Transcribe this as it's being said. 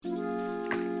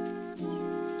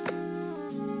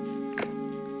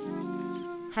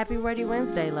Happy Wordy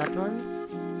Wednesday, loved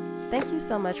ones. Thank you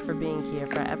so much for being here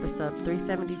for episode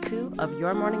 372 of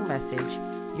Your Morning Message,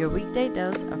 your weekday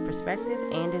dose of perspective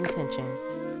and intention.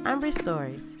 I'm Bree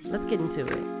Stories. Let's get into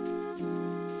it.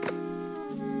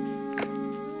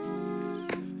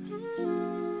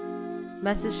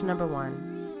 Message number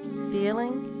 1.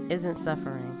 Feeling isn't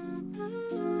suffering.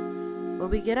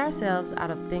 When we get ourselves out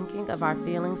of thinking of our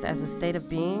feelings as a state of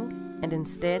being and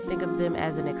instead think of them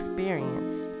as an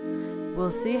experience, we'll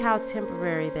see how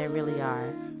temporary they really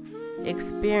are.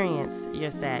 Experience your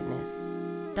sadness.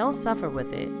 Don't suffer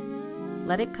with it.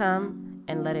 Let it come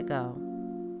and let it go.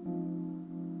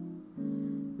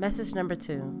 Message number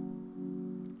 2.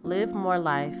 Live more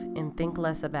life and think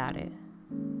less about it.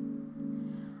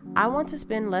 I want to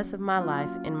spend less of my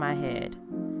life in my head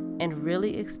and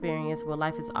really experience what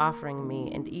life is offering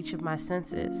me in each of my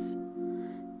senses.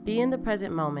 Be in the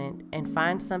present moment and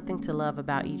find something to love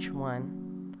about each one.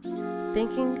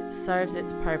 Thinking serves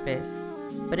its purpose,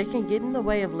 but it can get in the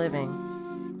way of living.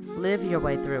 Live your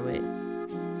way through it.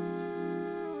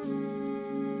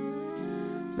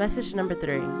 Message number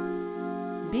 3.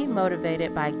 Be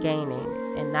motivated by gaining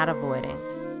and not avoiding.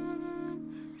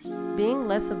 Being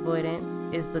less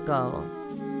avoidant is the goal.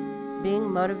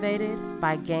 Being motivated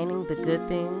by gaining the good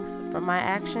things from my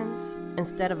actions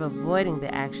instead of avoiding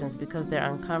the actions because they're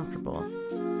uncomfortable.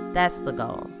 That's the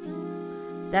goal.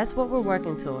 That's what we're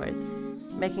working towards,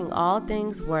 making all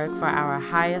things work for our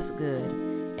highest good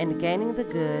and gaining the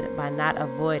good by not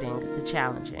avoiding the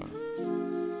challenging.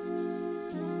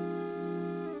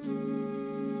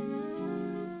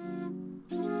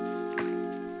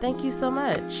 Thank you so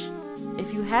much.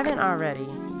 If you haven't already,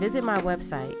 visit my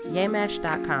website,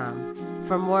 yamash.com,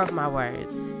 for more of my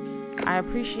words. I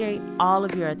appreciate all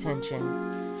of your attention.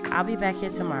 I'll be back here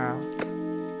tomorrow.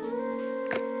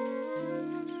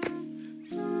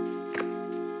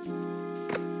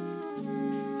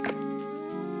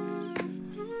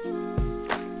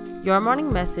 Your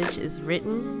Morning Message is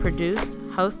written, produced,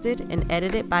 hosted, and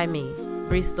edited by me,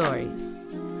 Bree Stories.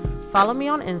 Follow me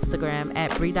on Instagram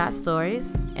at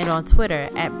Bree.stories and on Twitter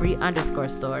at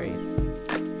Bree_stories.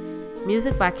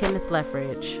 Music by Kenneth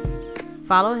Leffridge.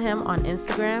 Follow him on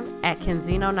Instagram at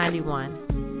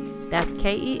Kenzino91. That's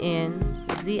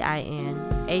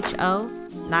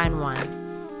KENZINHO91.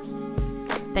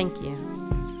 Thank you.